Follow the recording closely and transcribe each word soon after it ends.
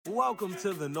welcome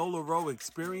to the Nola Rowe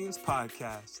Experience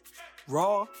Podcast.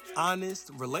 Raw,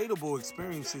 honest, relatable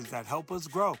experiences that help us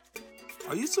grow.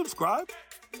 Are you subscribed?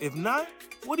 If not,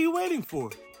 what are you waiting for?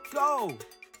 Go!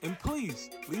 And please,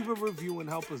 leave a review and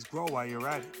help us grow while you're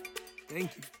at it.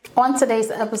 Thank you. On today's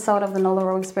episode of the Nola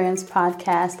Rowe Experience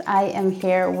Podcast, I am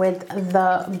here with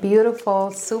the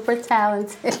beautiful, super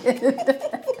talented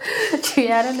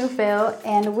Triana Neufeld,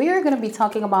 and we are going to be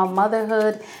talking about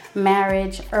motherhood,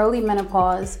 marriage, early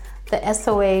menopause, the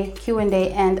SOA,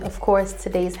 Q&A, and of course,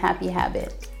 today's happy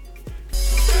habit.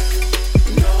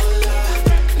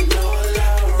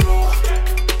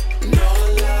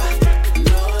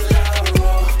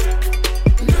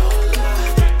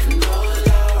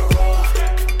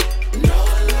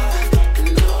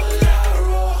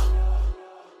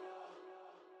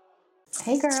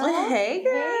 Hey girl. Hey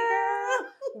girl.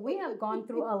 We have gone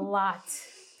through a lot.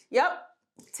 Yep.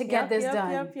 To get this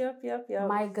done. Yep.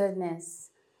 My goodness.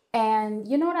 And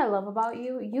you know what I love about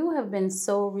you? You have been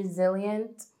so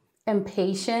resilient and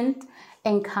patient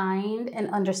and kind and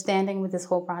understanding with this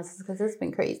whole process because it's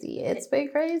been crazy. It's been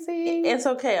crazy. It's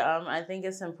okay. I think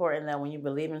it's important that when you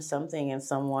believe in something and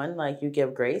someone, like, you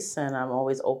give grace, and I'm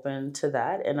always open to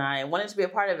that. And I wanted to be a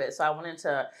part of it, so I wanted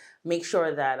to make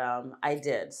sure that I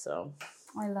did. So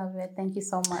I love it. Thank you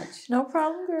so much. No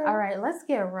problem, girl. All right, let's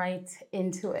get right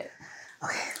into it.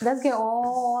 Okay. Let's get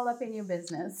all up in your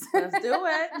business. Let's do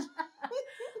it.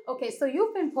 Okay, so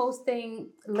you've been posting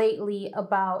lately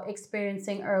about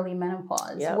experiencing early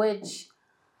menopause, Yep. which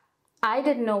I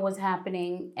didn't know was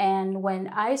happening. And when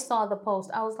I saw the post,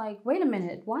 I was like, wait a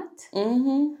minute, what?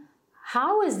 Mm-hmm.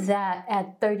 How is that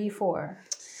at 34?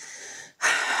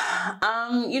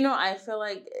 I feel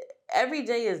like every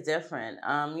day is different.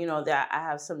 That I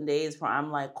have some days where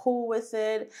I'm like cool with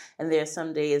it, and there's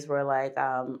some days where like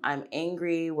I'm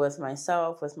angry with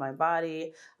myself, with my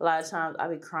body. A lot of times I'll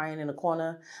be crying in the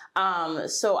corner.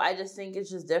 So I just think it's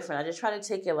just different. I just try to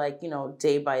take it like,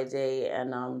 day by day,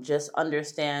 and just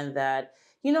understand that,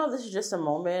 this is just a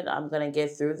moment. I'm going to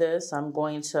get through this. I'm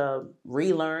going to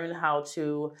relearn how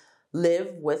to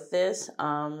live with this.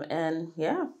 And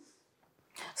yeah.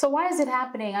 So why is it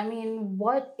happening? I mean,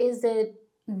 what is it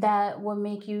that would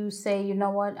make you say, you know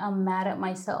what, I'm mad at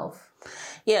myself?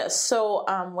 Yeah, so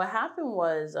what happened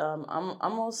was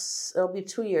it'll be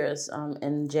 2 years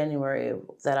in January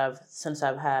since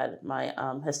I've had my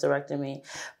hysterectomy.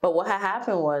 But what had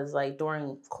happened was, like,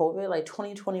 during COVID, like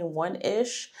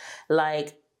 2021-ish,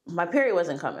 like, my period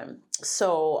wasn't coming.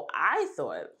 So I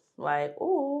thought, like,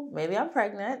 ooh, maybe I'm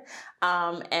pregnant.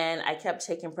 And I kept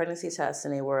taking pregnancy tests,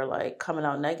 and they were like coming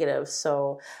out negative.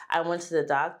 So I went to the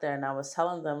doctor, and I was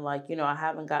telling them, like, I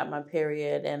haven't got my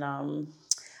period, and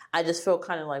I just feel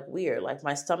kind of like weird. Like,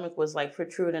 my stomach was like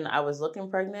protruding. I was looking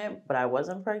pregnant, but I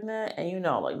wasn't pregnant. And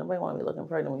like, nobody want to be looking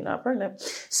pregnant when you're not pregnant.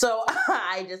 So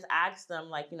I just asked them,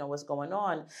 like, what's going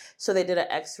on? So they did an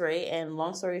x-ray, and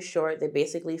long story short, they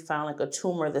basically found like a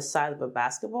tumor the size of a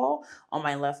basketball on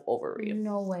my left ovary.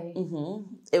 No way.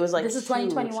 Mm-hmm. It was like, this is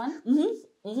 2021?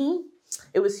 Mm-hmm. Mm-hmm.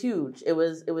 It was huge. It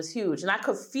was huge. And I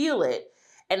could feel it.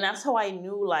 And that's how I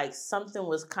knew, like, something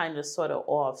was kind of sort of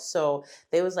off. So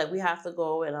they was like, we have to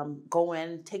go and go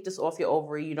in, take this off your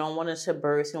ovary. You don't want it to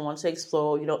burst. You don't want it to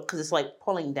explode. Because it's like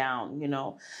pulling down,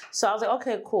 So I was like,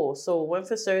 okay, cool. So went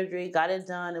for surgery, got it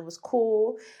done. It was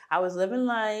cool. I was living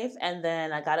life. And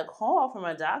then I got a call from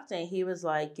my doctor, and he was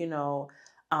like,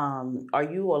 are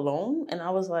you alone? And I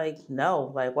was like,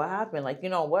 no. Like, what happened? Like,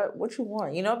 what you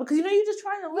want? Because you're just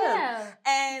trying to live. Yeah.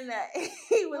 And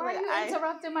he was Why like, are you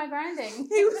interrupting my grinding?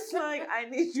 He was like, I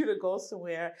need you to go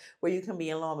somewhere where you can be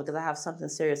alone because I have something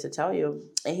serious to tell you.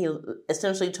 And he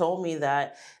essentially told me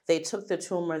that they took the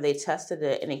tumor, they tested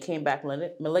it, and it came back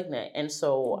malignant. And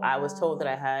so I was told that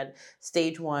I had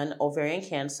stage 1 ovarian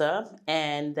cancer,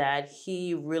 and that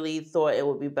he really thought it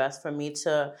would be best for me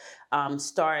to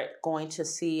start going to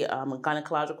see a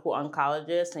gynecological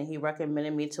oncologist. And he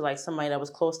recommended me to, like, somebody that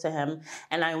was close to him.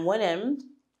 And I went in,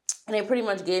 and they pretty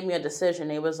much gave me a decision.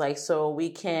 They was like, so we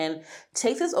can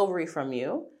take this ovary from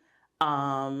you,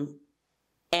 and,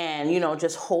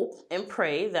 just hope and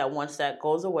pray that once that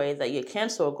goes away, that your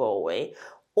cancer will go away.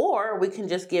 Or we can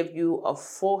just give you a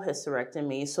full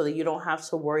hysterectomy so that you don't have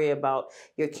to worry about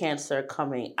your cancer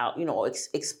coming out, or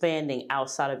expanding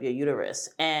outside of your uterus.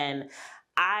 And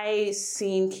I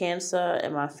seen cancer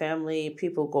in my family.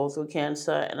 People go through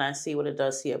cancer, and I see what it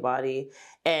does to your body,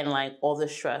 and like all the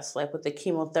stress, like with the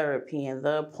chemotherapy and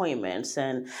the appointments.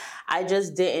 And I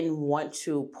just didn't want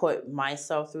to put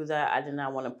myself through that. I did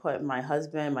not want to put my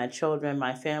husband, my children,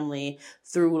 my family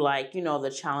through like,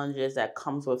 the challenges that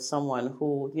comes with someone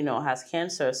who, has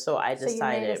cancer. So I decided. So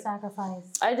you made a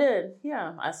sacrifice. I did.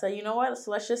 Yeah. I said, you know what? So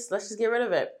let's just get rid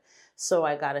of it. So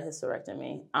I got a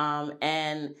hysterectomy.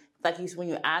 And like when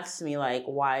you ask me like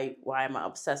why am I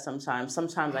upset sometimes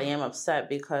I am upset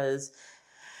because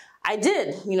I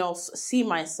did see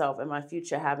myself in my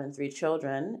future having 3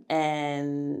 children,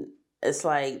 and it's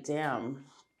like, damn,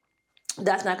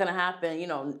 that's not gonna happen,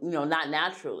 not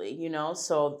naturally,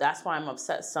 so that's why I'm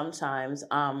upset sometimes.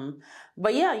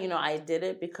 But yeah, I did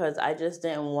it because I just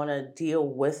didn't want to deal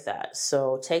with that.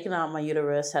 So taking out my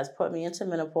uterus has put me into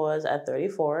menopause at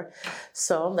 34.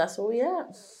 So that's where we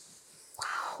at.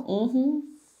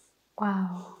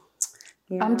 Wow.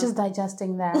 Yeah. I'm just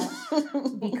digesting that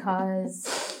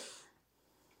because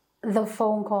the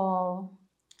phone call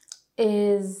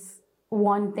is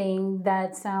one thing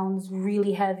that sounds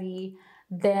really heavy.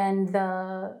 Then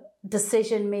the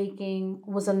decision making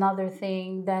was another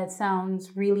thing that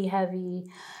sounds really heavy.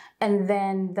 And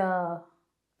then the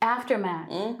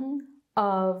aftermath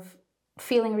of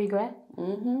feeling regret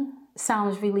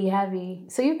sounds really heavy.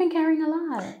 So you've been carrying a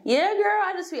lot. Yeah, girl.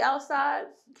 I just be outside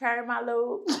carrying my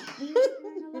load. You've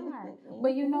been carrying a lot.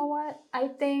 But you know what? I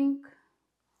think,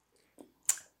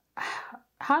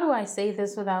 how do I say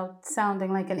this without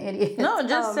sounding like an idiot? No,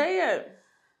 just say it.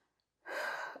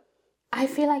 I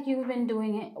feel like you've been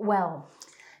doing it well.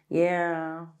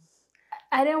 Yeah.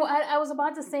 I was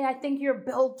about to say I think you're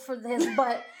built for this,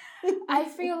 but I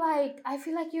feel like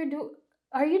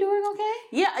are you doing okay?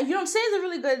 Yeah, today's a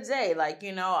really good day. Like,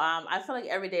 I feel like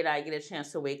every day that I get a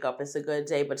chance to wake up, it's a good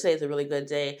day, but today's a really good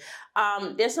day.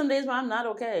 There's some days where I'm not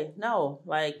okay. No,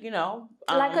 like,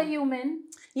 like a human.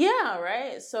 Yeah,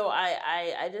 right. So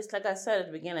I just, like I said at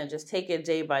the beginning, just take it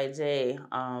day by day.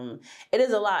 It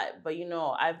is a lot, but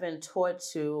I've been taught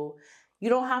to, you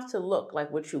don't have to look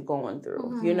like what you're going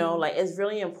through. Like it's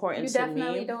really important to me. You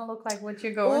definitely don't look like what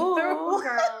you're going through,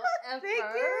 girl. Thank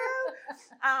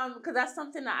you. Because that's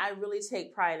something that I really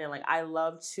take pride in. Like I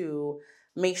love to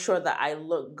make sure that I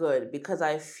look good because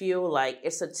I feel like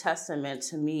it's a testament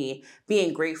to me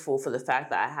being grateful for the fact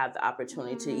that I have the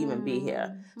opportunity to even be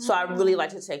here. So I really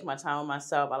like to take my time with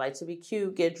myself. I like to be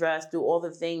cute, get dressed, do all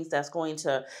the things that's going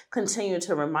to continue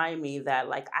to remind me that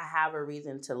like I have a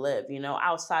reason to live,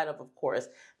 outside of course,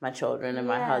 my children and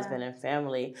my husband and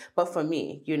family, but for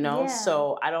me,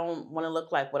 so I don't want to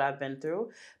look like what I've been through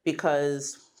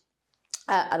because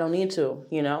I don't need to,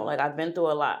 like I've been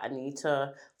through a lot. I need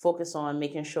to focus on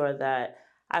making sure that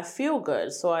I feel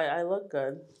good. So I look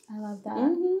good. I love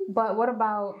that. But what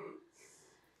about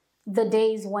the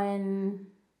days when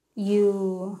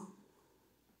you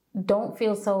don't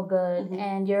feel so good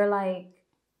and you're like,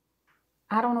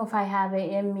 I don't know if I have it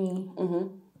in me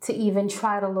to even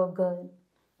try to look good.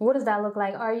 What does that look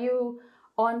like? Are you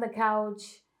on the couch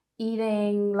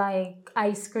eating like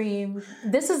ice cream?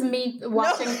 This is me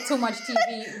watching too much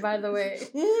TV, by the way.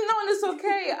 No, it's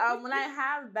okay. When I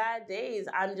have bad days,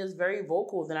 I'm just very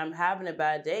vocal that I'm having a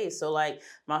bad day. So like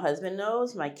my husband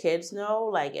knows, my kids know,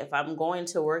 like if I'm going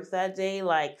to work that day,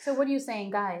 like. So what are you saying,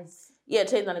 guys? Yeah,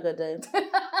 today's not a good day.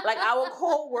 Like our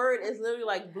code word is literally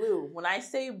like blue. When I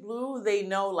say blue, they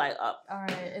know like up. All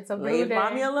right, it's a blue leave day.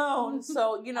 mommy alone.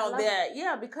 So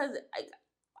because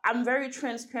I'm very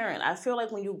transparent. I feel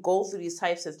like when you go through these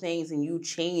types of things and you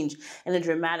change in a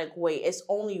dramatic way, it's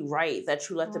only right that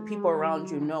you let the people around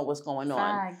you know what's going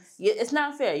on. Yeah, it's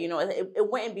not fair.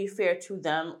 It wouldn't be fair to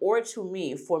them or to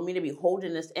me for me to be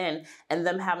holding this in and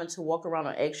them having to walk around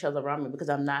on eggshells around me because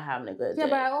I'm not having a good day. Yeah,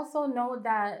 but I also know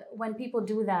that when people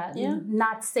do that,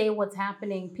 not say what's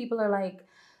happening, people are like,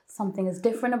 something is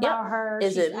different about her.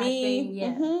 Is it me?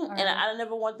 Yeah. Right. And I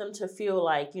never want them to feel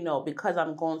like, because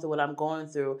I'm going through what I'm going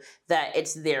through, that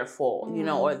it's their fault,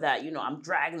 or that, I'm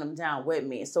dragging them down with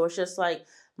me. So it's just like,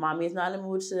 mommy's not in the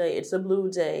mood today. It's a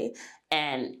blue day.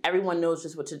 And everyone knows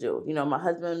just what to do. My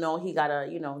husband knows he got to,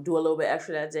 do a little bit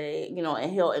extra that day,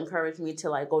 and he'll encourage me to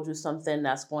like go do something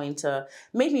that's going to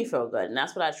make me feel good. And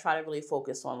that's what I try to really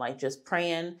focus on, like just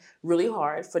praying really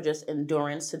hard for just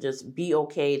endurance to just be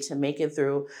okay, to make it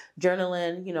through,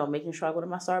 journaling, making sure I go to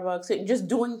my Starbucks, just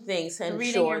doing things to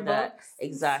ensure that. Books.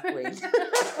 Exactly.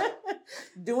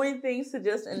 doing things to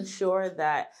just ensure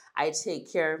that I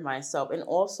take care of myself and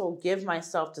also give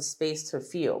myself the space to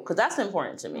feel, because that's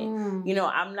important to me. You know,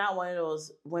 I'm not one of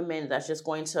those women that's just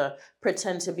going to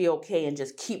pretend to be okay and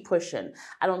just keep pushing.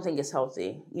 I don't think it's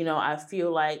healthy. You know, I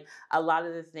feel like a lot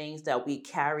of the things that we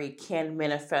carry can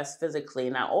manifest physically.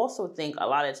 And I also think a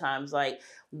lot of times, like,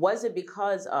 was it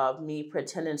because of me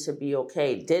pretending to be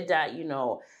okay? Did that, you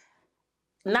know,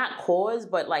 not cause,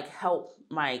 but like help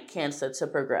my cancer to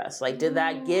progress? Like, did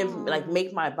that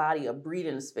make my body a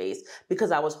breathing space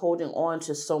because I was holding on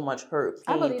to so much hurt,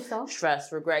 pain, I believe so.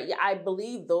 stress, regret? Yeah, I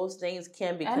believe those things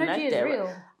can be Energy connected. is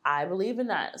real. I believe in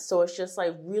that. So it's just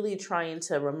like really trying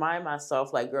to remind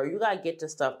myself, like, girl, you got to get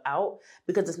this stuff out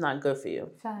because it's not good for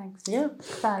you. Facts. Yeah.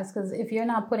 Facts. Because if you're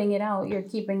not putting it out, you're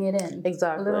keeping it in.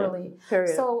 Exactly. Literally.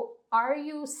 Period. So are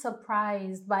you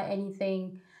surprised by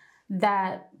anything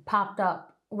that popped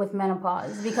up with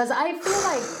menopause? Because I feel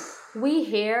like we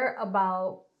hear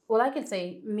about, well, I could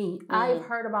say me. I've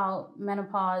heard about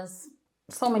menopause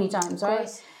so many times, right?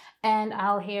 And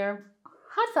I'll hear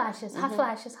hot flashes, hot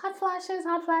flashes, hot flashes,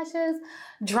 hot flashes,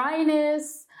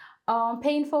 dryness,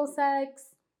 painful sex,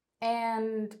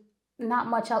 and not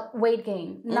much weight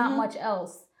gain, not much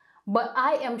else. But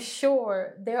I am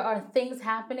sure there are things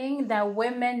happening that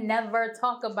women never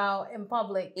talk about in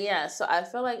public. Yeah, so I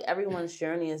feel like everyone's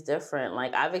journey is different.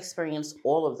 Like, I've experienced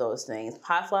all of those things.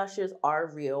 Hot flashes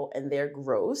are real and they're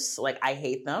gross. Like, I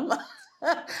hate them.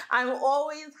 I'm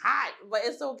always hot, but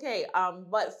it's okay.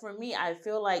 But for me, I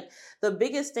feel like the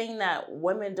biggest thing that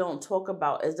women don't talk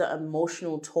about is the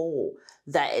emotional toll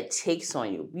that it takes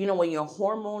on you. You know, when your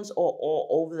hormones are all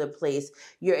over the place,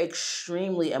 you're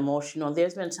extremely emotional.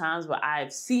 There's been times where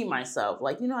I've seen myself,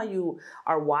 like, you know how you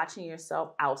are watching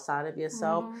yourself outside of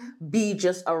yourself be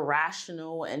just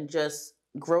irrational and just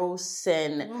gross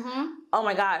and oh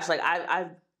my gosh, like I've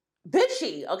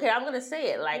bitchy. Okay, I'm gonna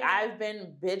say it. Like, I've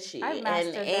been bitchy and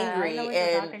angry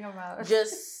and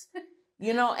just,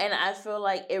 you know, and I feel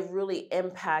like it really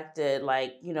impacted,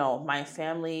 like, you know, my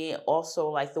family, also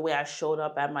like the way I showed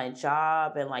up at my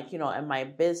job and, like, you know, in my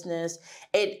business.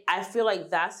 I feel like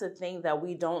that's the thing that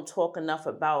we don't talk enough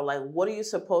about. Like, what are you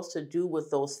supposed to do with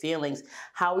those feelings?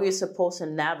 How are you supposed to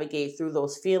navigate through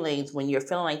those feelings when you're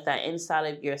feeling like that inside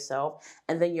of yourself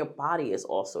and then your body is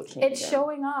also changing? It's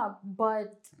showing up,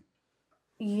 but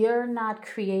you're not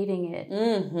creating it.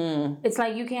 It's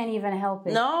like you can't even help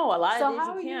it. No, a lot so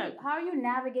of days you can't. How are you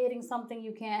navigating something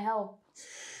you can't help?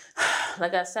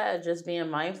 Like I said, just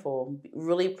being mindful,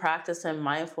 really practicing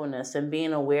mindfulness and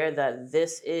being aware that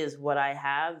this is what I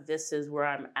have, this is where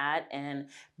I'm at, and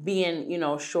being, you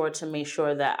know, sure to make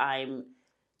sure that I'm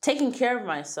taking care of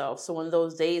myself. So when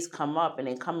those days come up and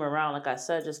they come around, like I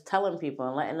said, just telling people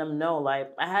and letting them know.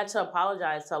 Like, I had to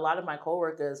apologize to a lot of my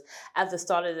coworkers at the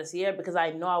start of this year because I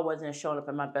know I wasn't showing up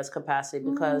in my best capacity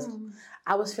because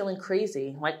I was feeling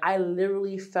crazy. Like, I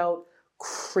literally felt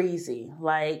crazy.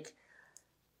 Like,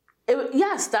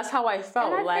 yes, that's how I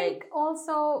felt. And I think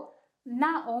also,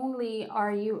 not only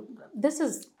are you, this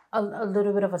is a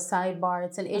little bit of a sidebar.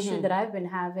 It's an issue that I've been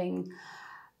having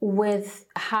with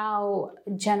how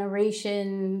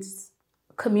generations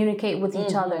communicate with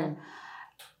each other.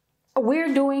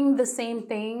 We're doing the same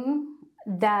thing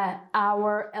that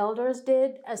our elders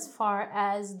did as far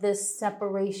as this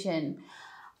separation.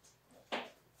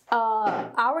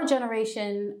 Our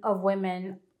generation of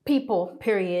women, people,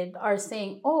 period, are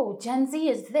saying, oh, Gen Z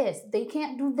is this. They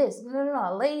can't do this.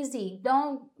 No, lazy.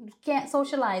 Can't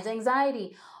socialize.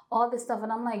 Anxiety. All this stuff.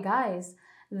 And I'm like, guys,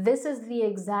 this is the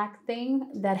exact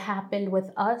thing that happened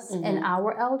with us and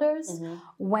our elders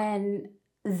when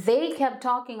they kept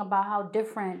talking about how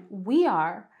different we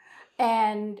are.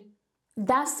 And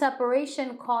that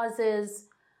separation causes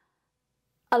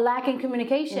a lack in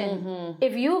communication.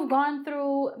 If you've gone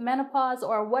through menopause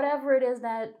or whatever it is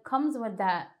that comes with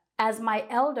that, as my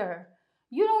elder,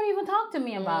 you don't even talk to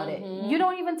me about it. You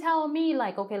don't even tell me,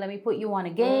 like, okay, let me put you on a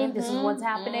game. This is what's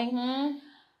happening.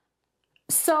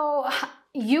 So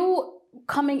you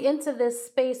coming into this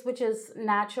space, which is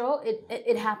natural,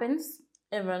 it happens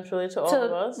eventually to all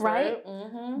of us, right?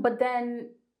 But then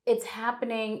it's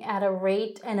happening at a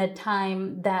rate and a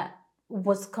time that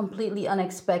was completely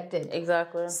unexpected.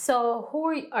 Exactly. So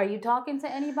are you talking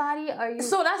to anybody?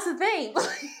 So that's the thing.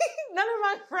 none of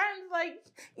my friends, like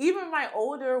even my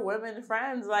older women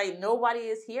friends, like nobody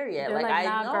is here yet. They're Like like, I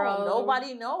nah, know girl.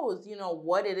 nobody knows,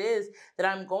 what it is that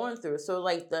I'm going through. So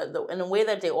like the in the way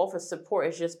that they offer support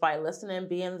is just by listening,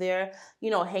 being there,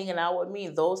 hanging out with me,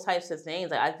 those types of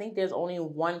things. Like I think there's only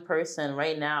one person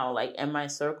right now, like in my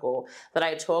circle that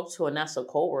I talk to, and that's a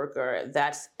coworker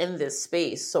that's in this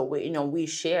space. So we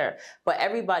share, but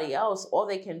everybody else, all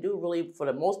they can do really for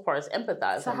the most part is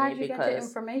empathize So with how me did you get your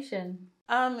information?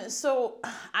 So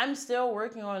I'm still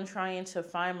working on trying to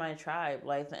find my tribe.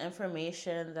 Like the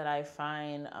information that I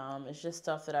find is just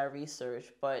stuff that I research,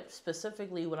 but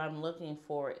specifically what I'm looking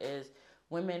for is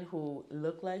women who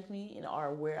look like me and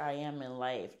are where I am in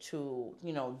life to,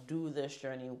 do this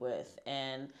journey with.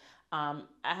 And I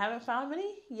haven't found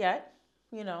many yet,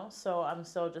 so I'm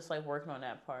still just like working on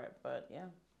that part, but yeah.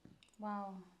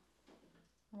 Wow.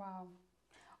 Wow.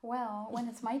 Well, when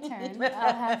it's my turn,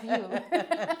 I'll have you.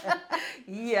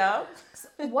 Yep.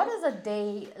 What is a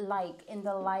day like in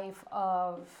the life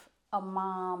of a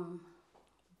mom,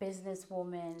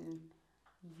 businesswoman?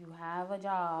 You have a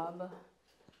job,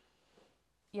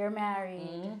 you're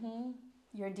married,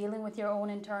 you're dealing with your own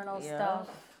internal stuff.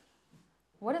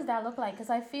 What does that look like?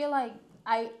 Because I feel like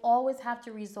I always have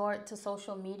to resort to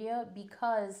social media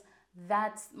because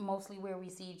that's mostly where we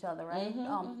see each other, right?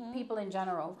 People in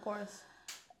general. Of course.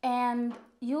 And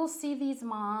you'll see these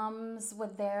moms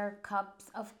with their cups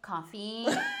of coffee,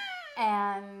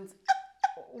 and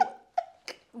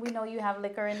we know you have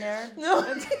liquor in there.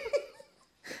 No.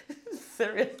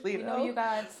 Seriously, we know you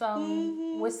got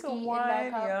some whiskey in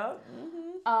that cup.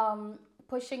 Yep.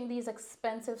 Pushing these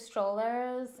expensive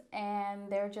strollers, and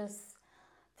they're just,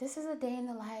 this is a day in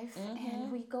the life,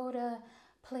 and we go to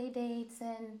play dates,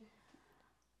 and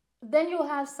then you'll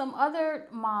have some other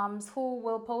moms who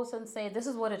will post and say, this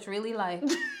is what it's really like.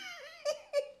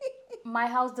 My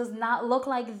house does not look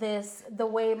like this. The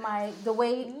way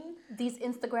these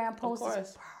Instagram posts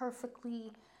is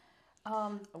perfectly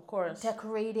of course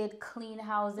decorated, clean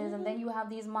houses, and then you have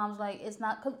these moms like it's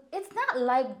not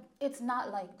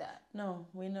like that. No,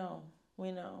 we know.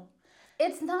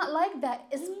 It's not like that,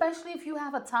 especially if you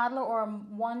have a toddler or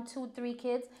 1, 2, 3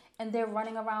 kids and they're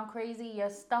running around crazy. Your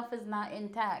stuff is not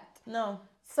intact. No.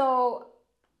 So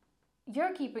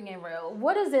you're keeping it real.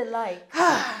 What is it like?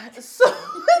 So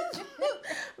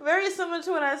very similar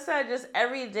to what I said. Just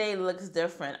every day looks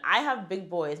different. I have big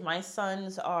boys. My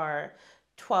sons are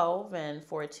 12 and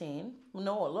 14.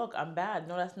 No, look, I'm bad.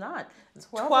 No, that's not.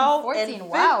 12 and 15.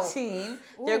 Wow.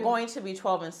 They're going to be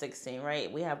 12 and 16,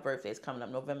 right? We have birthdays coming up,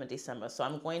 November, December. So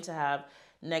I'm going to have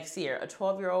next year a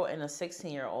 12-year-old and a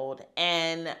 16-year-old.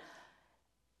 And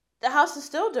the house is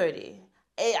still dirty.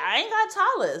 I ain't got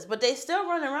toddlers, but they still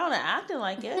run around and acting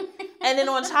like it. And then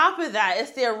on top of that,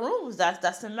 it's their rooms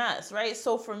that's a mess, right?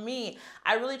 So for me,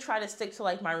 I really try to stick to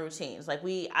like my routines. Like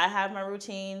I have my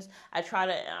routines. I try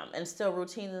to instill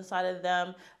routines inside of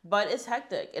them, but it's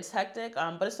hectic.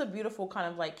 But it's a beautiful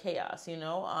kind of like chaos,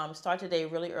 Start the day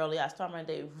really early. I start my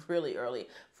day really early.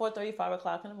 4:30, 5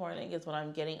 o'clock in the morning is when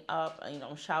I'm getting up.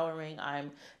 I'm showering.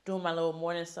 I'm doing my little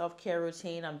morning self-care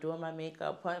routine. I'm doing my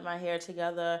makeup, putting my hair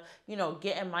together,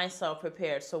 getting myself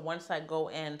prepared. So once I go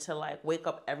in to like wake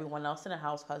up everyone else in the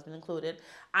house, husband included,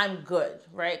 I'm good,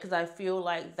 right? Because I feel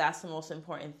like that's the most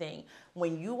important thing.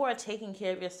 When you are taking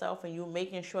care of yourself and you're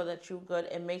making sure that you're good,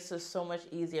 it makes it so much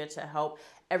easier to help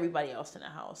everybody else in the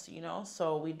house,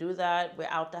 So we do that. We're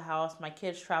out the house. My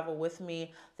kids travel with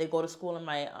me. They go to school in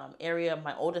my area.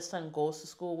 My oldest son goes to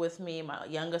school with me. My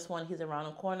youngest one, he's around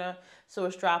the corner. So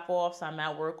it's drop off. So I'm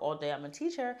at work all day. I'm a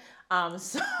teacher.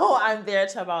 So I'm there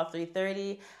till about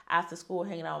 3:30 after school,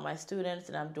 hanging out with my students,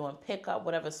 and I'm doing pickup,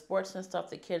 whatever sports and stuff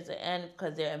the kids are in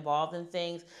because they're involved in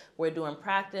things. We're doing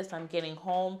practice. I'm getting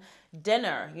home.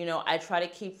 Dinner, I try to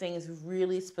keep things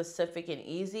really specific and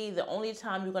easy. The only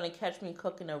time you're going to catch me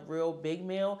cooking a real big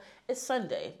meal is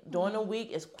Sunday. During the week,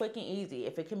 it's quick and easy.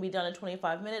 If it can be done in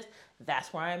 25 minutes,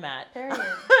 that's where I'm at. Period.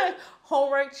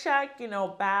 Homework check,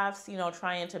 baths,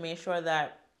 trying to make sure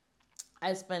that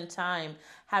I spend time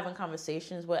having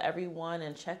conversations with everyone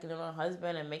and checking in on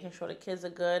husband and making sure the kids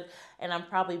are good. And I'm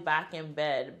probably back in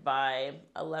bed by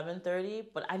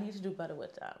 11:30, but I need to do better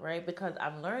with that, right? Because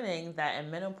I'm learning that in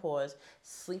menopause,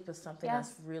 sleep is something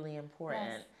that's really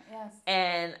important. Yes.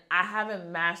 And I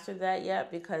haven't mastered that yet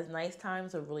because night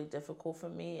times are really difficult for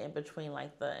me in between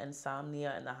like the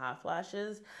insomnia and the hot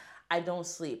flashes. I don't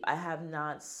sleep. I have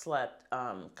not slept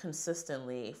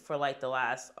consistently for like the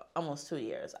last almost 2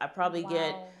 years. I probably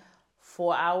get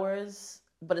 4 hours,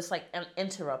 but it's like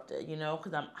interrupted,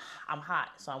 because I'm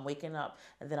hot, so I'm waking up,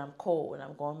 and then I'm cold, and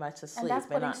I'm going back to sleep. And that's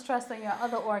putting stress on your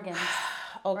other organs.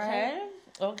 Okay. Right?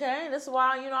 Okay, that's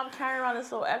why, I'm carrying around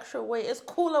this little extra weight. It's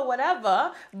cool or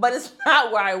whatever, but it's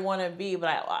not where I want to be.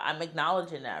 But I'm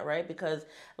acknowledging that, right? Because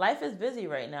life is busy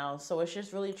right now. So it's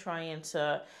just really trying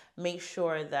to make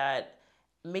sure that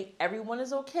make everyone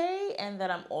is okay, and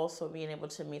that I'm also being able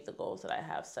to meet the goals that I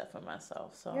have set for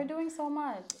myself. So You're doing so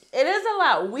much. it is a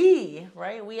lot. We as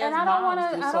And I don't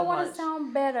moms do I so don't want much. to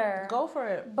sound bitter. Go for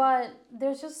it. But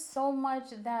there's just so much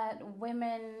that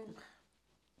women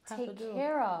Have to take do.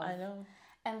 care of. I know.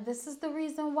 And this is the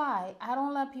reason why I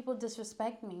don't let people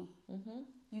disrespect me.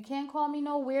 You can't call me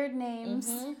no weird names.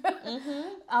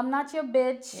 I'm not your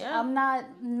bitch. Yeah. I'm not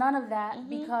none of that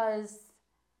because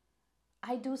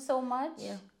I do so much.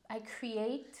 Yeah. I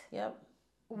create. Yep.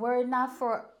 Were it not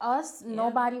for us,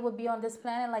 nobody would be on this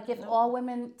planet. Like if all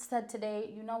women said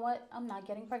today, you know what, I'm not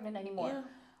getting pregnant anymore. Yeah.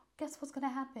 Guess what's gonna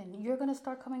happen? You're gonna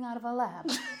start coming out of a lab.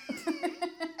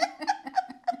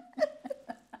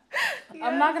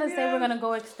 I'm not gonna say we're gonna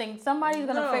go extinct. Somebody's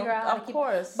gonna figure out how to keep. Of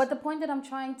course. But the point that I'm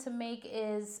trying to make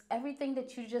is everything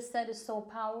that you just said is so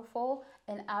powerful,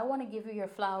 and I want to give you your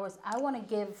flowers. I want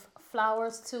to give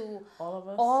flowers to all of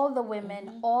us, all the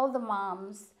women, all the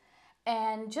moms,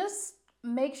 and just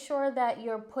make sure that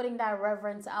you're putting that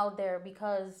reverence out there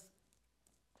because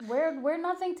we're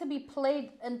nothing to be played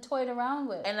and toyed around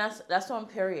with. And that's on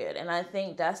period. And I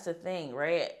think that's the thing,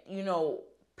 right?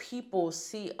 People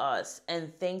see us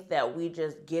and think that we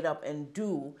just get up and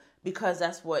do because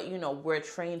that's what we're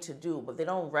trained to do, but they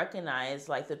don't recognize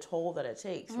like the toll that it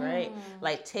takes, right?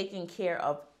 Like taking care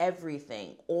of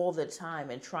everything all the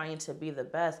time and trying to be the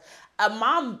best. A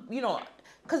mom,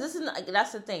 because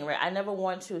that's the thing, right? I never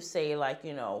want to say like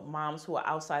moms who are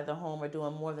outside the home are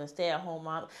doing more than stay-at-home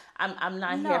mom. I'm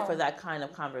not here for that kind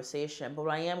of conversation, but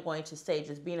what I am going to say,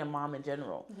 just being a mom in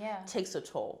general, takes a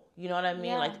toll. You know what I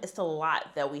mean? Like it's a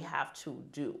lot that we have to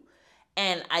do.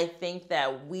 And I think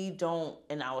that we don't,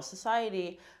 in our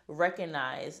society,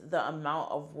 recognize the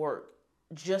amount of work,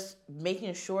 just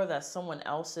making sure that someone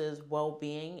else's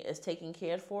well-being is taken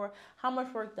care for, how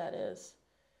much work that is,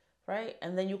 right?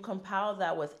 And then you compile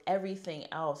that with everything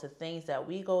else, the things that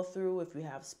we go through, if you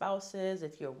have spouses,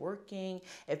 if you're working,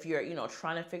 if you're,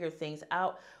 trying to figure things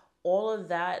out, all of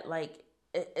that, like,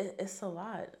 it's a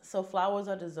lot. So flowers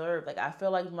are deserved. Like, I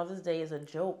feel like Mother's Day is a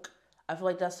joke. I feel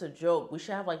like that's a joke. We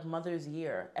should have like Mother's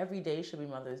Year. Every day should be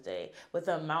Mother's Day with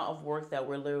the amount of work that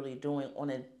we're literally doing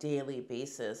on a daily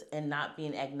basis and not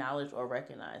being acknowledged or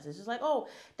recognized. It's just like, oh,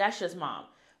 that's just mom.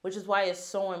 Which is why it's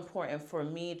so important for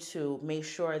me to make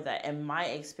sure that in my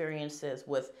experiences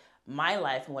with my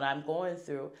life and what I'm going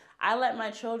through, I let my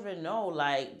children know,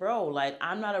 like, bro, like,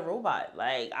 I'm not a robot.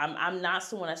 Like, I'm not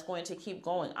someone that's going to keep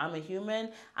going. I'm a human.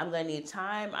 I'm going to need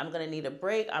time. I'm going to need a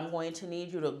break. I'm going to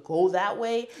need you to go that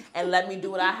way and let me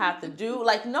do what I have to do.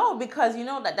 Like, no, because,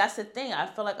 that's the thing. I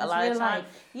feel like a lot of times,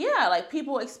 like,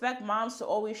 people expect moms to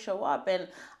always show up, and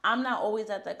I'm not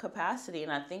always at that capacity.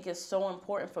 And I think it's so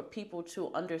important for people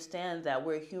to understand that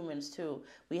we're humans too.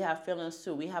 We have feelings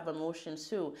too. We have emotions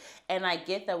too. And I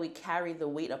get that we carry the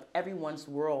weight of everyone's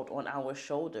world on our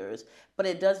shoulders, but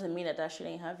it doesn't mean that shit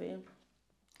ain't heavy.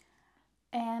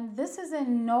 And this is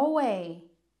in no way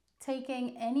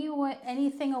taking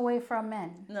anything away from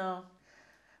men. No.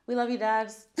 We love you,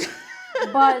 dads.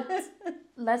 But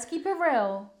let's keep it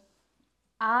real.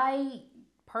 I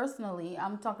personally,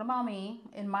 I'm talking about me,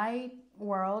 in my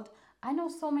world, I know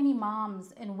so many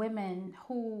moms and women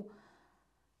who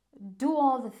do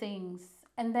all the things,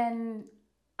 and then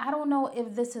I don't know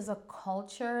if this is a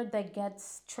culture that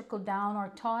gets trickled down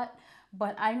or taught,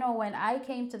 but I know when I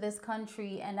came to this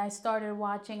country and I started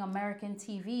watching American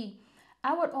TV,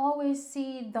 I would always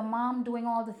see the mom doing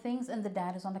all the things and the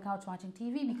dad is on the couch watching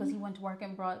TV because he went to work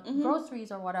and brought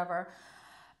groceries or whatever.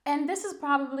 And this is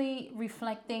probably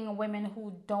reflecting women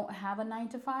who don't have a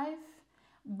 9-to-5.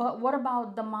 But what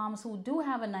about the moms who do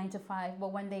have a 9-to-5,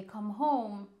 but when they come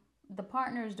home, the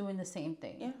partner is doing the same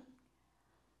thing? Yeah.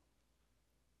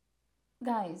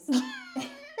 Guys.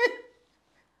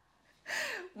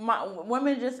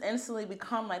 Women just instantly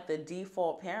become like the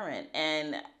default parent,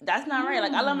 and that's not right.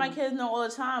 Like, I let my kids know all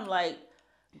the time, like,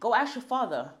 go ask your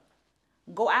father.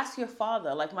 Go ask your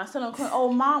father. Like, my son will come,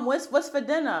 oh, mom, what's for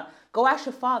dinner? Go ask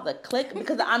your father. Click,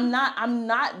 because I'm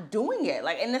not doing it.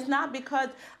 Like, and it's not because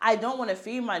I don't want to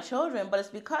feed my children, but it's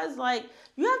because, like,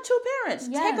 you have two parents.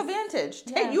 Yes. Take advantage.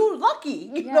 Yes. You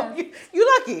lucky. You know,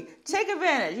 you lucky. Take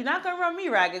advantage. You're not gonna run me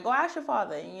ragged. Go ask your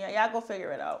father. And y'all go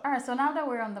figure it out. All right, so now that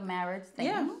we're on the marriage thing.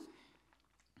 Yeah.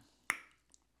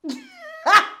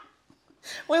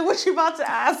 Wait, what you about to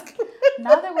ask?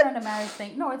 Now that we're on the marriage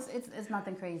thing, no, it's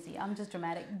nothing crazy. I'm just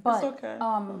dramatic. But it's okay.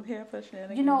 I'm here for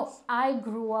shenanigans. I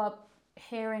grew up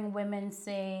hearing women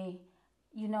say,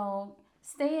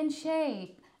 stay in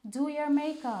shape, do your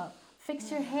makeup,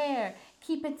 fix your hair,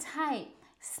 keep it tight,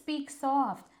 speak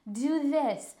soft, do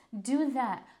this, do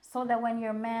that, so that when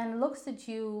your man looks at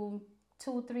you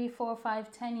 2, 3, 4,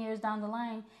 5, 10 years down the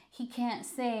line, he can't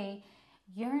say,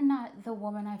 you're not the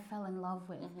woman I fell in love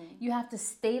with. You have to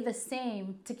stay the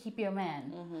same to keep your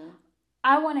man.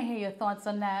 I want to hear your thoughts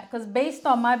on that, because based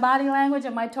on my body language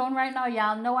and my tone right now,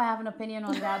 y'all know I have an opinion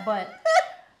on that, but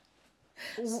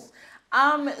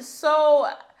so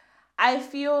I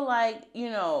feel like,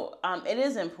 it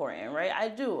is important, right? I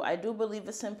do believe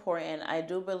it's important. I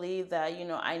do believe that,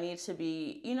 I need to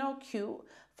be, cute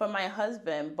for my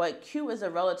husband, but cute is a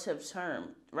relative term,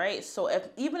 right? So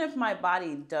even if my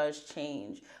body does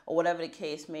change or whatever the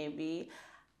case may be,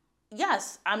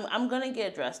 yes, I'm going to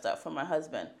get dressed up for my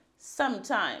husband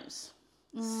sometimes.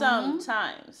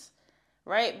 Sometimes.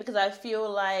 Right? Because I feel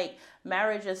like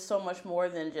marriage is so much more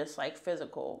than just like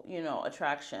physical,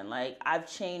 attraction. Like,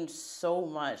 I've changed so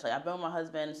much. Like, I've been with my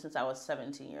husband since I was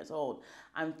 17 years old.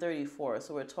 I'm 34,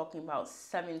 so we're talking about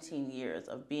 17 years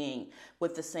of being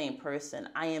with the same person.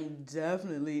 I am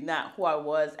definitely not who I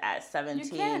was at 17.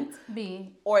 you can't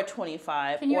be. Or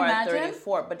 25. Can you or imagine?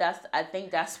 34. But I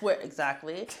think that's where,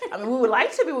 exactly. I mean, we would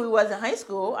like to be where we was in high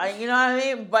school. You know what I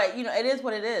mean? But, it is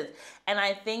what it is. And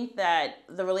I think that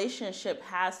the relationship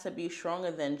has to be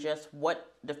stronger than just what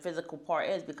the physical part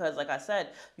is, because like I said,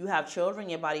 you have children,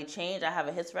 your body changed. I have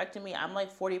a hysterectomy. I'm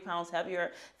like 40 pounds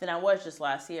heavier than I was just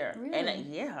last year. Really?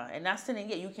 And that's sitting.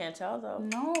 Yeah, you can't tell though.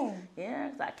 No. Yeah,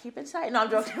 'cause I keep it tight. No,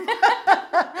 I'm joking.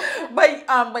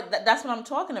 but that's what I'm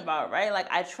talking about, right?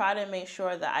 Like, I try to make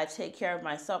sure that I take care of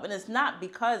myself, and it's not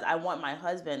because I want my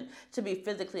husband to be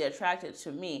physically attracted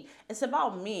to me. It's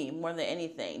about me more than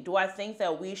anything. Do I think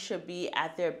that we should be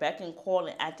at their beck and call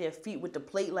and at their feet with the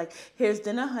plate, like, here's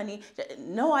dinner, honey?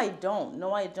 No, I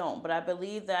don't. But I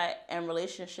believe that in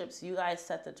relationships, you guys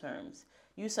set the terms.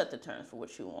 You set the terms for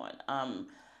what you want.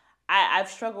 I've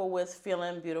struggled with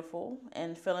feeling beautiful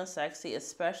and feeling sexy,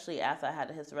 especially after I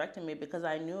had a hysterectomy, because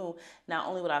I knew not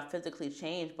only would I physically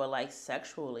change, but like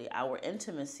sexually, our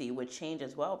intimacy would change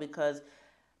as well, because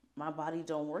my body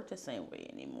don't work the same way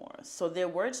anymore. So there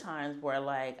were times where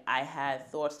like I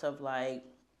had thoughts of like,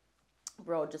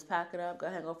 bro, just pack it up, go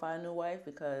ahead and go find a new wife,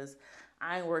 because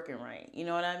I ain't working right. You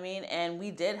know what I mean? And we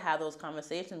did have those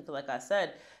conversations, because like I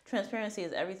said, transparency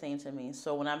is everything to me.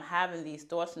 So when I'm having these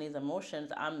thoughts and these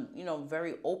emotions, I'm,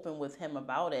 very open with him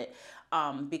about it.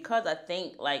 Because I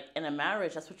think like in a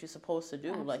marriage, that's what you're supposed to do.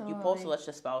 Absolutely. Like, you're supposed to let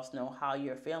your spouse know how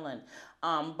you're feeling.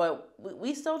 But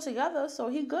we still together, so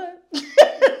he good.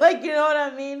 Like, you know what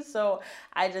I mean? So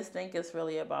I just think it's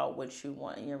really about what you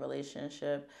want in your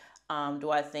relationship.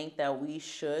 Do I think that we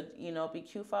should, be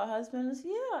cute for our husbands?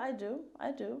 Yeah, I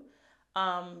do.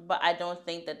 But I don't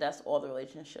think that that's all the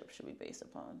relationship should be based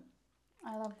upon.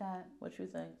 I love that. What you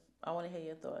think? I want to hear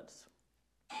your thoughts.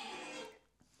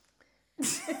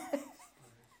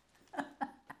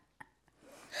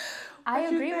 I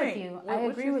agree with you. I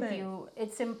agree with you.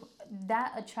 It's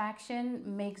that attraction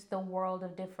makes the world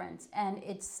of difference, and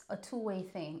it's a two-way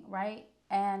thing, right?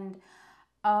 And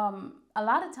a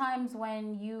lot of times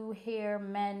when you hear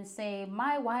men say,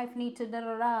 my wife needs to da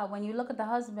da da, when you look at the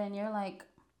husband, you're like,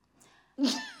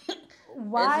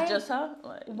 why? Is it just her?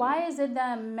 Why is it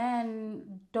that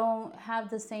men don't have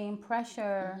the same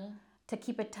pressure to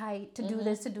keep it tight, to do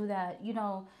this, to do that?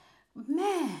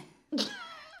 Man.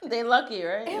 They lucky,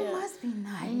 right? It must be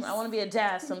nice. I want to be a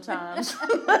dad sometimes.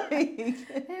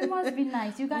 It must be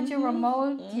nice. You got your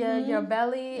remote, your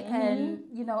belly, and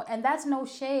and that's no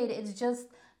shade. It's just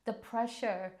the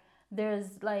pressure.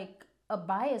 There's like a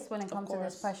bias when it comes to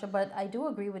this pressure, but I do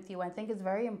agree with you. I think it's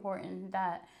very important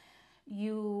that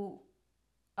you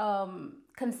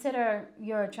consider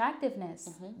your attractiveness,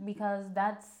 because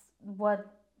that's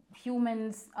what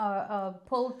humans are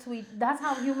pulled to that's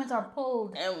how humans are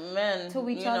pulled, and men to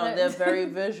each other. They're very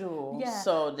visual. Yeah.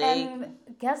 So they, and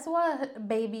guess what,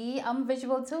 baby, I'm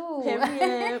visual too.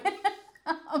 Period.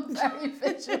 I'm very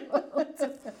visual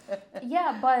too.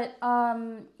 Yeah, but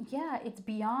it's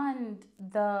beyond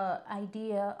the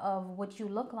idea of what you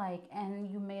look like, and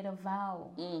you made a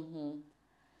vow.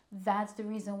 That's the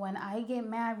reason when I get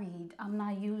married, I'm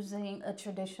not using a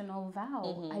traditional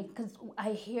vow. Because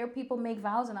I hear people make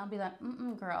vows, and I'll be like,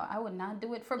 girl, I would not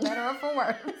do it for better or for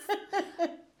worse.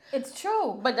 It's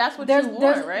true. But that's what you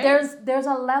want, right? There's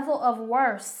a level of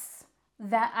worse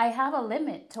that I have a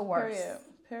limit to worse.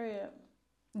 Period.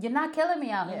 You're not killing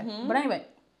me out here. But anyway.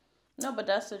 No, but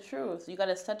that's the truth. You got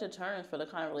to set the terms for the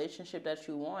kind of relationship that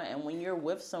you want. And when you're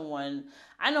with someone,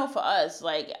 I know for us,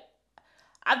 like,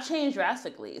 I've changed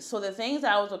drastically. So the things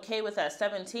that I was okay with at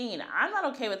 17, I'm not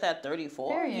okay with at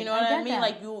 34. Period. You know what I mean? That.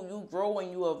 Like you grow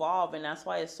and you evolve, and that's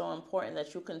why it's so important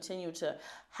that you continue to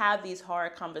have these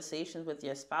hard conversations with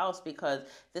your spouse, because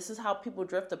this is how people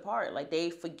drift apart. Like they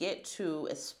forget to,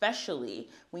 especially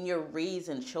when you're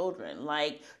raising children,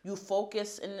 like you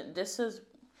focus, and this is,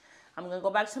 I'm going to go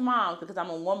back to moms because I'm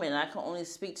a woman and I can only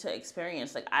speak to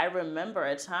experience. Like, I remember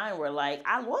a time where, like,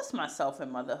 I lost myself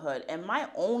in motherhood and my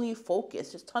only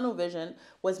focus, just tunnel vision,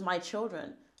 was my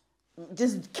children.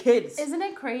 Just kids. Isn't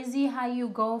it crazy how you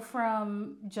go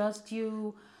from just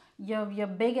your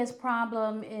biggest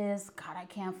problem is, God, I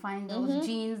can't find those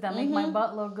jeans that make my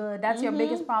butt look good. That's your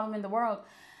biggest problem in the world.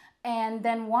 And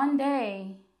then one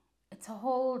day, it's a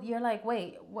whole, you're like,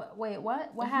 wait,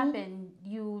 what happened?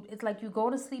 It's like you go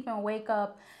to sleep and wake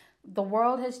up, the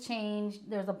world has changed,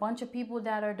 there's a bunch of people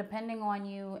that are depending on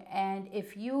you, and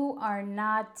if your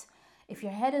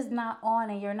head is not on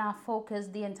and you're not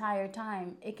focused the entire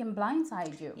time, it can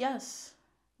blindside you. Yes.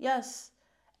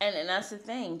 And that's the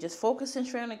thing, just focusing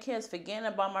straight on the kids, forgetting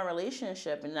about my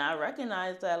relationship. And I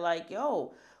recognize that, like,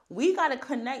 yo, we got to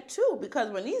connect too,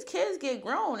 because when these kids get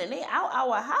grown and they out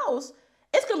our house,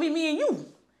 it's going to be me and you.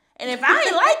 And if I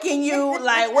ain't liking you,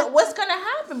 like, what's going to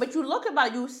happen? But you look about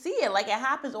it, you see it. Like, it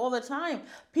happens all the time.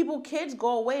 Kids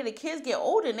go away, the kids get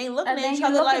older, and they look at each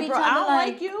other like, bro, I don't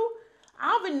like you. I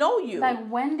don't even know you. Like,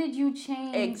 when did you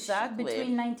change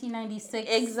between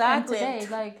 1996 and today?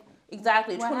 Like,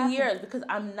 exactly, 20 years, because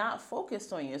I'm not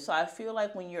focused on you. So I feel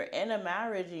like when you're in a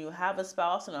marriage and you have a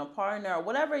spouse and a partner, or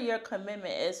whatever your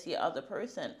commitment is to your other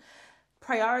person,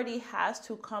 priority has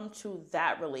to come to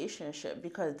that relationship,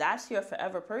 because that's your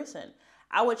forever person.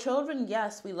 Our children,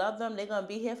 yes, we love them. They're going to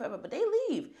be here forever, but they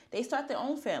leave. They start their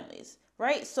own families,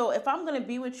 right? So if I'm going to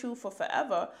be with you for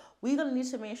forever, we're going to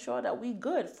need to make sure that we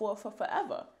good for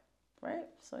forever, right?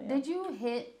 So yeah. Did you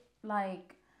hit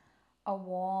like a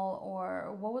wall,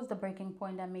 or what was the breaking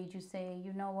point that made you say,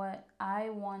 you know what,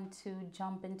 I want to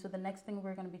jump into the next thing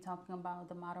we're going to be talking about,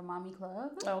 the Model Mommy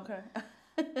Club? Okay.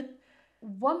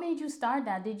 What made you start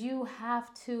that? Did you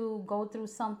have to go through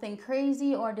something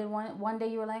crazy, or did one day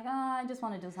you were like, I just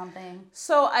want to do something?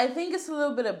 So I think it's a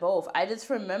little bit of both. I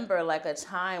just remember like a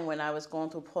time when I was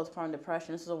going through postpartum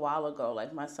depression. This is a while ago.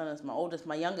 Like my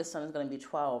youngest son is going to be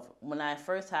 12. When I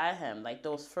first had him, like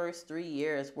those first 3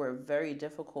 years were very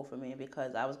difficult for me,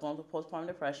 because I was going through postpartum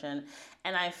depression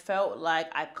and I felt like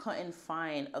I couldn't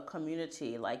find a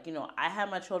community. Like, I had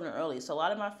my children early. So a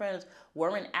lot of my friends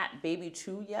weren't at baby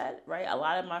 2 yet, right? A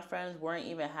lot of my friends weren't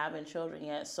even having children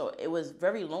yet. So it was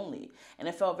very lonely and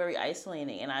it felt very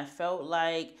isolating. And I felt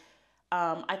like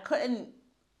I couldn't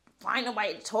find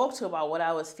nobody to talk to about what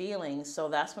I was feeling. So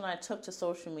that's when I took to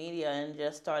social media and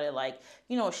just started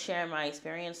sharing my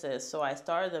experiences. So I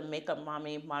started the Makeup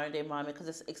Mommy, Modern Day Mommy,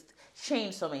 because it's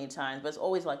changed so many times, but it's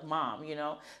always like mom,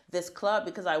 this club,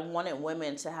 because I wanted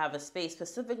women to have a space,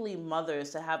 specifically mothers,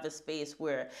 to have a space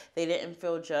where they didn't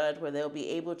feel judged, where they'll be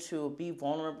able to be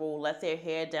vulnerable, let their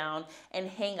hair down, and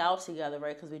hang out together,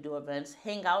 right? Because we do events,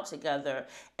 hang out together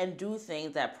and do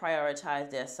things that prioritize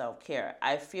their self-care.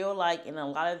 I feel like in a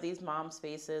lot of these mom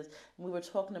spaces, we were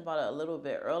talking about it a little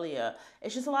bit earlier,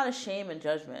 it's just a lot of shame and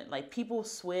judgment. Like, people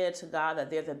swear to God that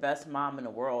they're the best mom in the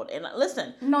world. And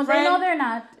listen, no, friend, they know they're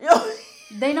not.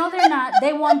 They know they're not.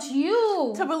 They want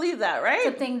you to believe that, right?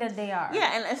 To think that they are.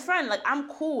 Yeah, and as friend, like, I'm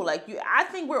cool. Like, I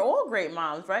think we're all great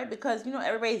moms, right? Because,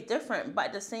 everybody's different. But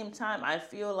at the same time, I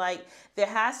feel like there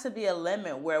has to be a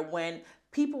limit where when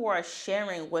people are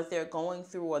sharing what they're going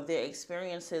through or their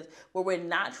experiences, where we're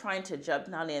not trying to jump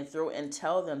down their throat and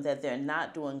tell them that they're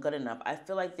not doing good enough. I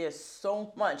feel like there's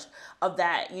so much of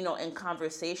that, in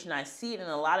conversation. I see it in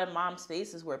a lot of mom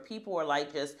spaces where people are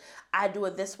like, just, I do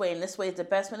it this way and this way is the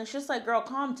best one. It's just like, girl,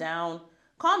 calm down.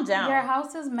 Calm down. Your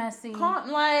house is messy.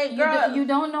 Girl, you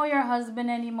don't know your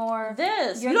husband anymore. You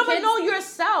don't even know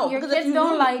yourself. Your kids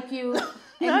don't like you.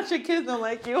 Not your kids don't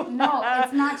like you. No,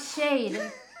 it's not shade.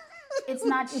 It's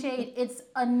not shade. It's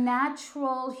a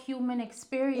natural human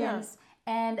experience.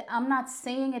 Yeah. And I'm not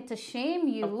saying it to shame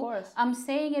you. Of course. I'm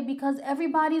saying it because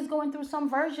everybody's going through some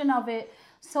version of it.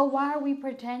 So why are we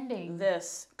pretending?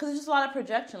 Because it's just a lot of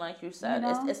projection, like you said.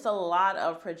 It's a lot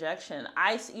of projection.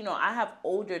 I have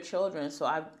older children, so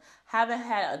I haven't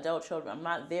had adult children. I'm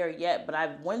not there yet, but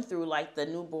I've went through like the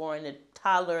newborn, the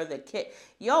toddler, the kid.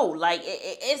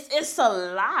 It's a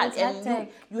lot. It's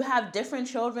hectic. You have different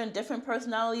children, different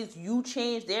personalities. You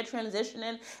change, they're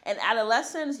transitioning. And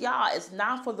adolescence, y'all, it's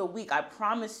not for the weak. I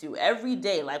promise you. Every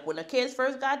day, like when the kids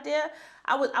first got there,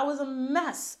 I was a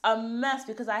mess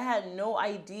because I had no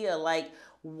idea like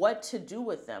what to do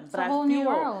with them. But a whole new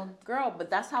world. Girl, but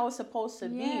that's how it's supposed to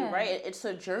be, Yeah. right? It's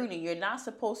a journey. You're not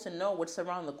supposed to know what's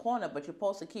around the corner, but you're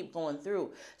supposed to keep going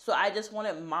through. So I just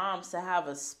wanted moms to have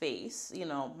a space, you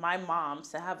know, my moms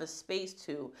to have a space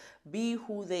to be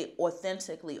who they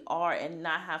authentically are and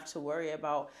not have to worry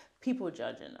about people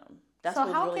judging them. That's so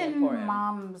what's how really can important.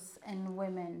 moms and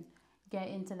women get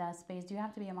into that space? Do you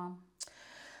have to be a mom?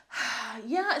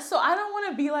 Yeah, so I don't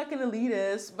want to be like an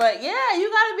elitist, but yeah,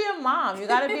 you got to be a mom. You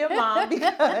got to be a mom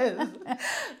because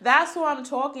that's who I'm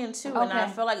talking to, and I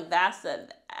feel like that's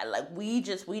we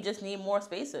just need more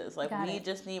spaces. Like we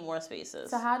just need more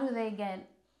spaces. So how do they get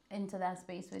into that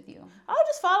space with you? Oh,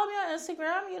 just follow me on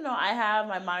Instagram. You know, I have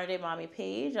my Modern Day Mommy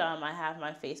page. I have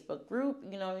my Facebook group.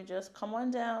 You know, you just come on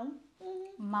down.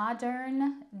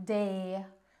 Modern Day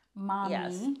Mommy.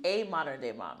 Yes, a Modern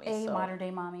Day Mommy. Modern Day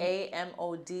Mommy.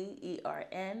 AMODERNMOMMY.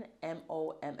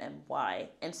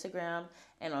 Instagram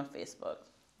and on Facebook.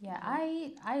 Yeah,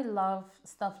 I love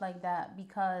stuff like that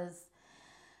because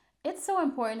it's so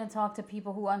important to talk to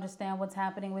people who understand what's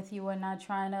happening with you and not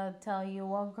trying to tell you,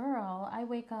 well, girl, I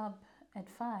wake up at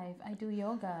 5, I do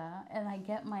yoga, and I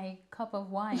get my cup of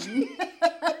wine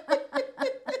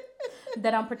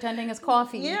that I'm pretending is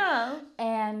coffee. Yeah.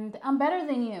 And I'm better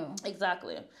than you.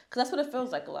 Exactly. Because that's what it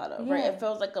feels like a lot of, right? It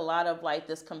feels like a lot of like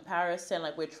this comparison,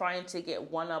 like we're trying to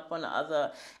get one up on the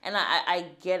other. And I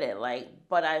get it, like,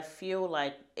 but I feel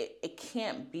like it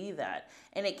can't be that.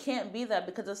 And it can't be that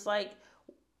because it's like,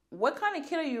 what kind of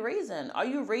kid are you raising? Are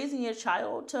you raising your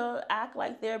child to act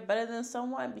like they're better than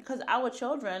someone? Because our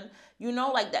children, you know,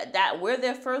 like that we're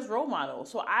their first role model.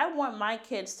 So I want my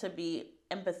kids to be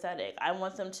empathetic. I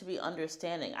want them to be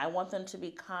understanding. I want them to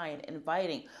be kind,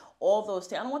 inviting, all those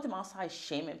things. I don't want them outside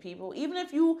shaming people. Even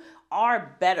if you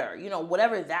are better, you know,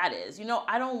 whatever that is, you know,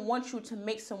 I don't want you to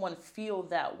make someone feel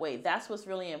that way. That's what's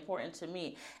really important to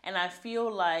me. And I feel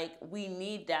like we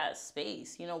need that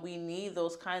space. You know, we need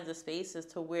those kinds of spaces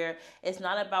to where it's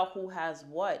not about who has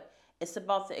what. It's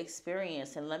about the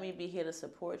experience, and let me be here to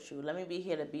support you. Let me be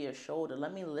here to be a shoulder.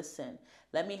 Let me listen.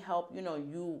 Let me help, you know,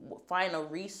 you find a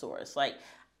resource. Like,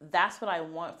 that's what I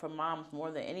want for moms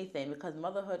more than anything, because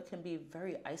motherhood can be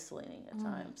very isolating at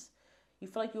times. You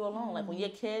feel like you're alone. Like, when your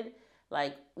kid,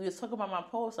 like, we was talking about my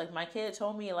post, like, my kid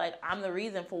told me, like, I'm the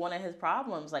reason for one of his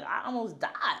problems. Like, I almost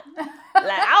died.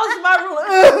 Like, I was in my room,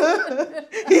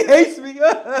 he hates me.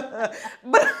 But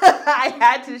I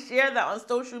had to share that on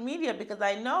social media because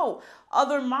I know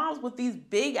other moms with these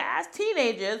big ass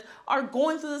teenagers are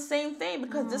going through the same thing,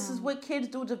 because this is what kids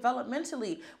do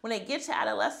developmentally. When they get to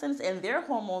adolescence and their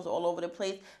hormones are all over the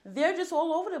place, they're just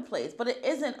all over the place. But it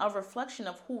isn't a reflection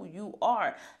of who you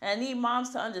are. And I need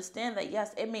moms to understand that,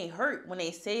 yes, it may hurt when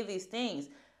they say these things,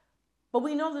 but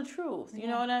we know the truth. You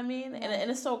know what I mean? And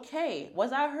it's okay.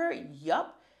 Was I hurt?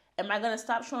 Yup. Am I going to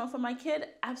stop showing up for my kid?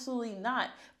 Absolutely not.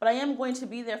 But I am going to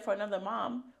be there for another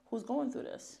mom who's going through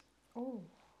this. Oh.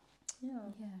 Yeah.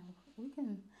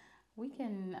 We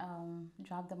can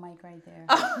drop the mic right there.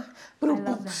 I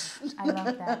love that. I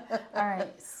love that. All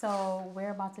right, so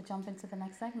we're about to jump into the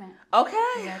next segment.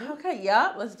 Okay. Okay.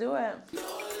 Yup. Let's do it.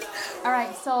 All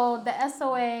right. So the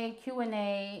SOA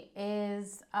Q&A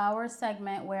is our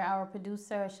segment where our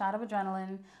producer, Shot of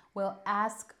Adrenaline, will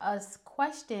ask us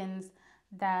questions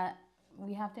that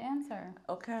we have to answer.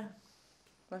 Okay.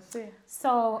 Let's see.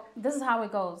 So this is how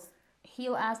it goes.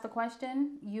 He'll ask the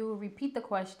question, you repeat the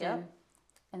question,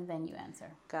 and then you answer.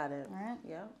 Got it. All right?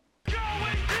 Yeah.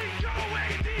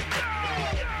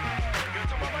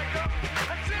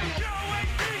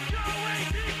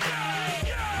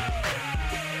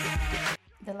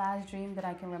 The last dream that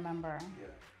I can remember.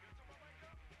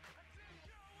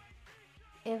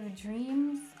 If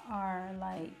dreams are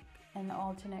like an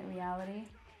alternate reality,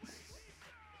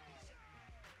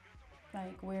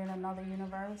 like we're in another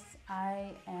universe,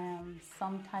 I am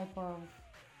some type of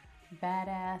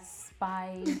badass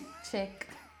spy chick,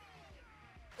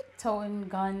 toting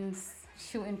guns,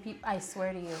 shooting people. I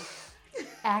swear to you,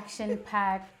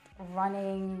 action-packed,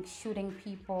 running, shooting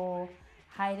people,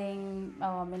 hiding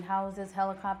in houses,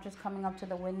 helicopters coming up to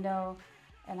the window.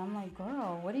 And I'm like,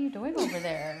 girl, what are you doing over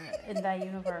there in that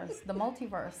universe? The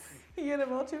multiverse. You in the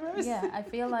multiverse? Yeah, I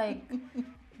feel like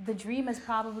the dream is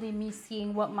probably me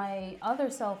seeing what my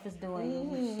other self is doing.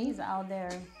 She's out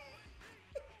there.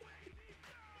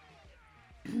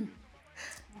 I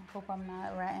hope I'm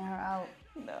not ratting her out.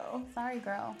 No. Sorry,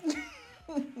 girl.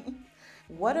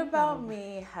 What about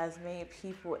me has made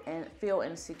people feel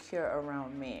insecure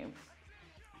around me?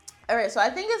 All right, so I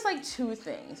think it's like two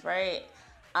things, right?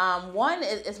 One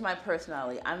is my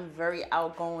personality. I'm very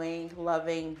outgoing,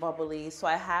 loving, bubbly. So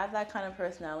I have that kind of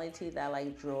personality that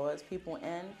like draws people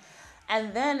in.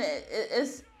 And then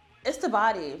it's the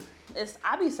body.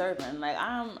 I be serving. Like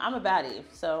I'm a baddie,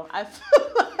 so I feel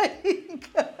like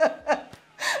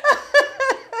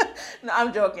no,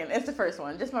 I'm joking. It's the first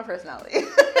one, just my personality.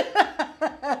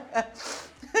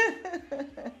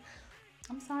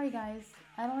 I'm sorry, guys.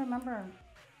 I don't remember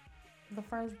the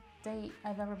first date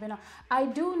I've ever been on. I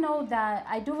do know that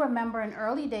I do remember an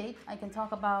early date. I can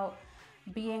talk about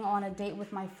being on a date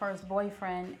with my first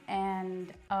boyfriend,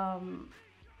 and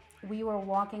we were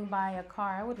walking by a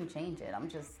car. I wouldn't change it. I'm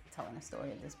just telling a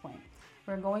story at this point.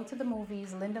 We're going to the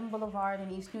movies, Linden Boulevard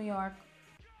in East New York,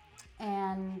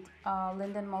 and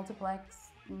Linden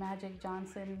Multiplex, Magic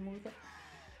Johnson movie.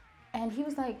 And he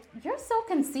was like, "You're so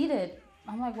conceited."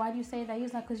 I'm like, "Why do you say that?" He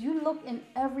was like, "Because you look in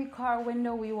every car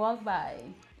window we walk by."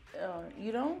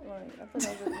 You don't? Like, I thought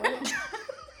that was right.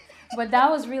 But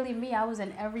that was really me. I was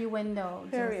in every window.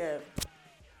 Period.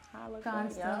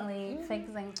 Constantly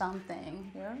fixing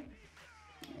something. Yeah.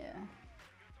 Yeah.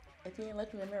 If you ain't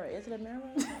looked in the mirror, is it a mirror?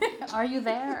 Are you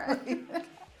there?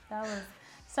 That was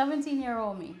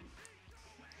 17-year-old me.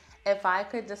 If I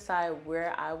could decide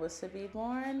where I was to be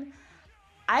born,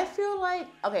 I feel like,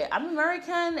 okay, I'm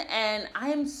American and I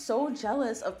am so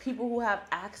jealous of people who have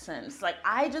accents. Like,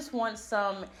 I just want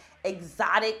some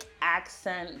exotic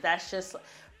accent that's just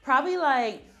probably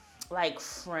like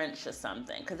French or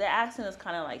something, because their accent is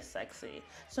kind of like sexy.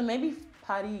 So maybe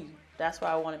Paris, that's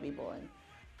where I want to be born.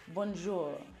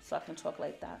 Bonjour, so I can talk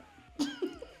like that.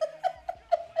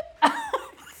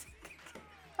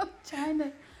 I'm trying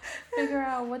to figure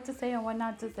out what to say and what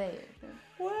not to say.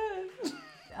 What?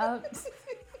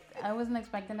 I wasn't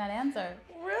expecting that answer.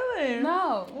 Really?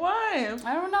 No. Why?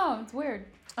 I don't know. It's weird.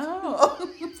 Oh.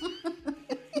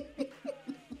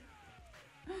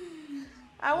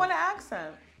 I want an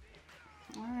accent.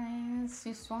 All right.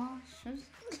 Ce soir,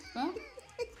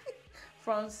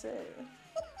 Français.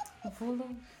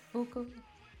 Voulez-vous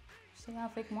coucher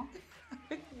avec moi?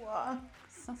 Avec moi.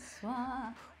 Ce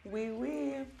soir. Oui,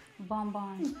 oui.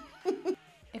 Bonbon.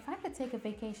 If I could take a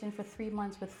vacation for 3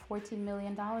 months with $14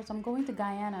 million, I'm going to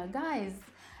Guyana. Guys,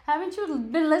 haven't you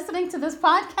been listening to this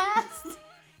podcast?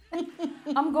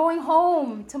 I'm going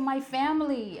home to my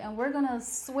family and we're going to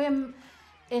swim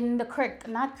in the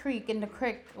creek, in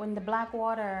the black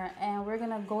water, and we're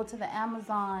going to go to the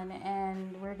Amazon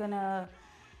and we're going to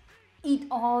eat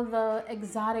all the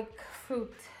exotic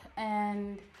fruit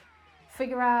and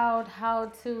figure out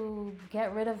how to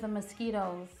get rid of the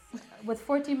mosquitoes. With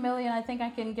 14 million, I think I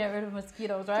can get rid of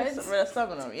mosquitoes, right? Get rid of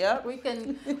some of them, yep. We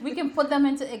can put them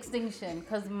into extinction,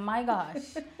 because my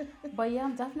gosh. But yeah,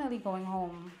 I'm definitely going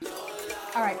home.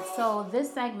 All right, so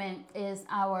this segment is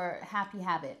our happy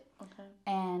habit. Okay.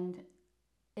 And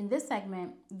in this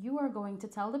segment, you are going to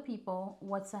tell the people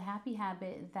what's a happy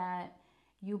habit that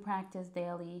you practice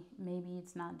daily. Maybe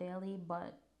it's not daily,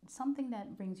 but something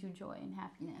that brings you joy and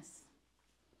happiness.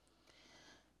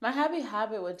 My happy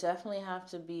habit would definitely have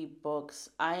to be books.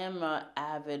 I am an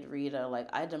avid reader. Like,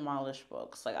 I demolish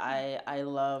books. Like, I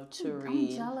love to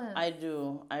read. I'm jealous. I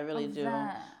do. I really do.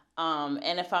 That.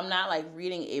 And if I'm not like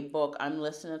reading a book, I'm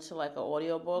listening to like an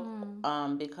audiobook.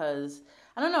 Because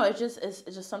I don't know, it's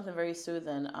just something very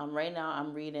soothing. Right now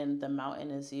I'm reading The Mountain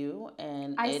Is You,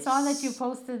 and I saw that you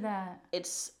posted that.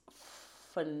 It's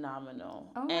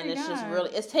phenomenal. Oh my and it's just God. really,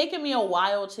 it's taken me a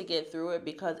while to get through it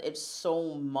because it's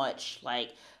so much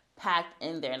like packed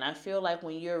in there. And I feel like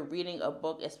when you're reading a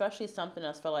book, especially something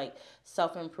that's for like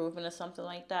self-improvement or something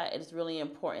like that, it's really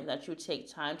important that you take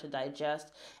time to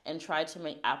digest and try to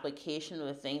make application of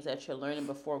the things that you're learning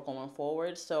before going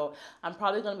forward. So I'm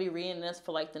probably going to be reading this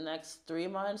for like the next 3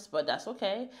 months, but that's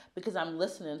okay because I'm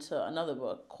listening to another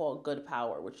book called Good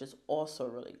Power, which is also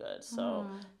really good. So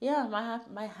yeah,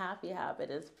 my happy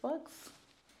habit is books,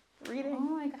 reading. Oh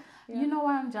my God. Yeah. You know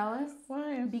why I'm jealous?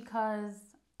 Why? Because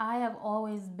I have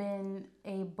always been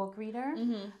a book reader,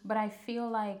 but I feel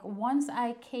like once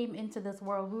I came into this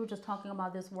world, we were just talking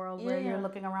about this world where you're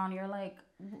looking around, you're like,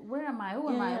 where am I? Who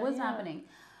am I? What's happening?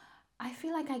 I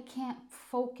feel like I can't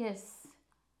focus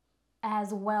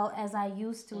as well as I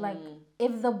used to. Like,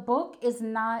 if the book is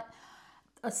not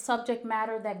a subject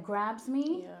matter that grabs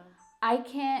me, I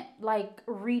can't like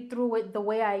read through it the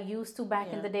way I used to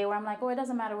back in the day where I'm like, oh, it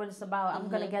doesn't matter what it's about. I'm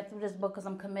going to get through this book because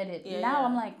I'm committed. Now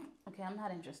I'm like, okay, I'm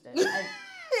not interested.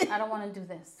 I don't want to do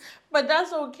this. But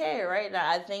that's okay, right?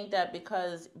 I think that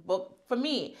because for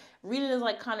me, reading is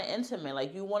like kind of intimate.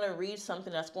 Like you want to read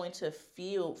something that's going to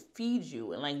feed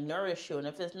you and like nourish you. And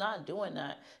if it's not doing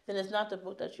that, then it's not the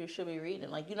book that you should be reading.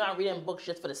 Like you're not reading books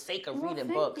just for the sake of reading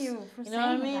books. Thank you for you know what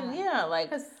I mean? that. Yeah, like.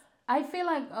 Because I feel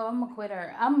like, I'm a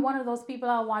quitter. I'm one of those people,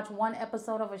 I'll watch one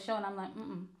episode of a show and I'm like,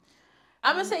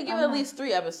 I'm gonna say give it at least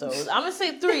 3 episodes. I'm gonna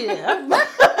say 3. I'm like,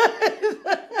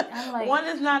 one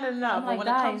is not enough. But when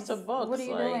it comes to books, what are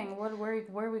you doing? Where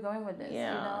are we going with this?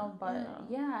 Yeah, you know. But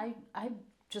I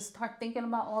just start thinking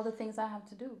about all the things I have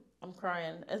to do. I'm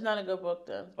crying. It's not a good book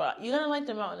then, but you're gonna like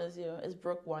The Mountain Is You. It's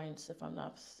Brooke Wines, if I'm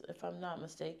not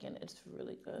mistaken. It's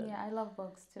really good. Yeah, I love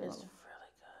books too. It's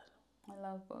really good. I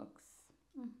love books.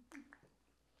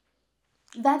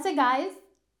 That's it, guys.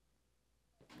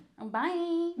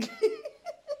 Bye.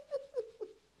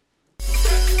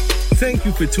 Thank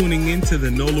you for tuning in to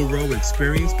the Nola Rowe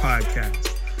Experience Podcast.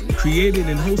 Created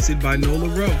and hosted by Nola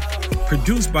Rowe.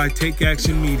 Produced by Take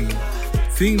Action Media.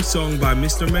 Theme song by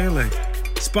Mr. Melee.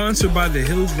 Sponsored by The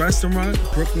Hills Restaurant,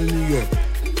 Brooklyn, New York.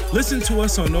 Listen to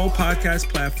us on all podcast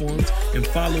platforms and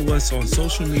follow us on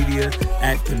social media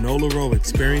at the Nola Rowe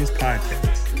Experience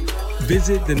Podcast.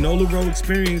 Visit the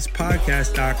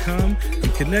NolaRoweExperiencePodcast.com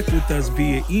and connect with us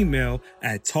via email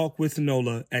at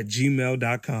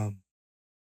talkwithnola@gmail.com.